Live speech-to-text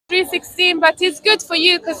2016, but it's good for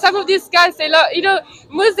you because some of these guys, they love, you know,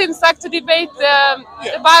 Muslims like to debate the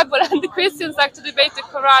Bible and the Christians like to debate the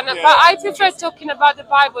Quran. Yeah. But I prefer talking about the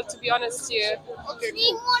Bible, to be honest with you. Okay,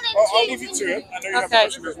 cool. I'll leave you to it. I know you have a Okay.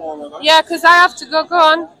 question as well. Though. Yeah, because I have to go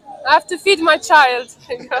on. I have to feed my child.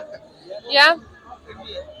 Yeah.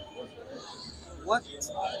 What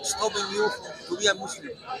stopping you to be a Muslim?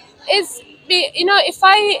 You know, if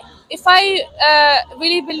I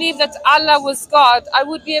really believe that Allah was God, I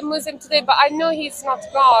would be a Muslim today. But I know He's not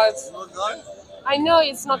God. Not God? I know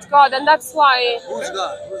it's not God, and that's why. Who's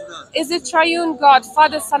God? Who's God? Is a triune God,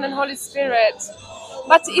 Father, Son, and Holy Spirit.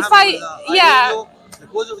 But if Alhamdulillah. yeah, I know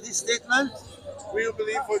because of this statement, We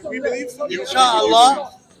believe what we believe.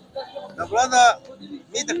 inshallah, the brother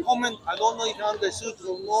made a comment. I don't know if you understood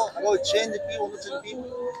or not about changing people, Muslim people.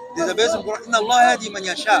 There's a verse in Quran, Inna Allah hadi man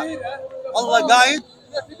yasha. Allah guide.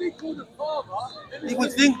 People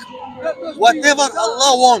think whatever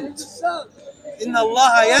Allah wants. Inna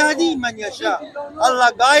Allah yahdi man yasha.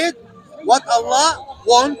 Allah guide what Allah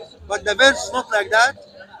wants, but the verse is not like that.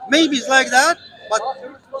 Maybe it's like that, but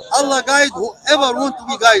Allah guide whoever wants to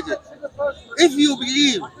be guided. If you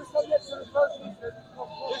believe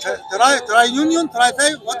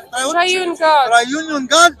triunion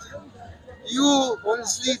God, you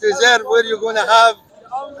honestly deserve where you're gonna have.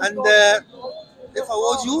 And if I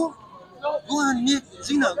was you, go and make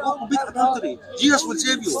zina, go commit adultery. Jesus will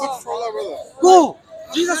save you. Go,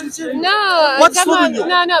 Jesus will save you. no, What's Jamal, stopping you?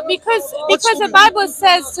 no, because stopping the you? Bible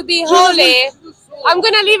says to be holy. I'm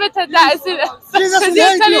gonna leave it at that. Because will you're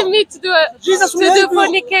help telling you. me to do it. Jesus will to do help you.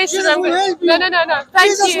 fornication. Jesus will help you. No. Thank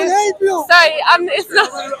Jesus you. will help you. Sorry, it's not.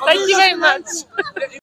 Thank you very much.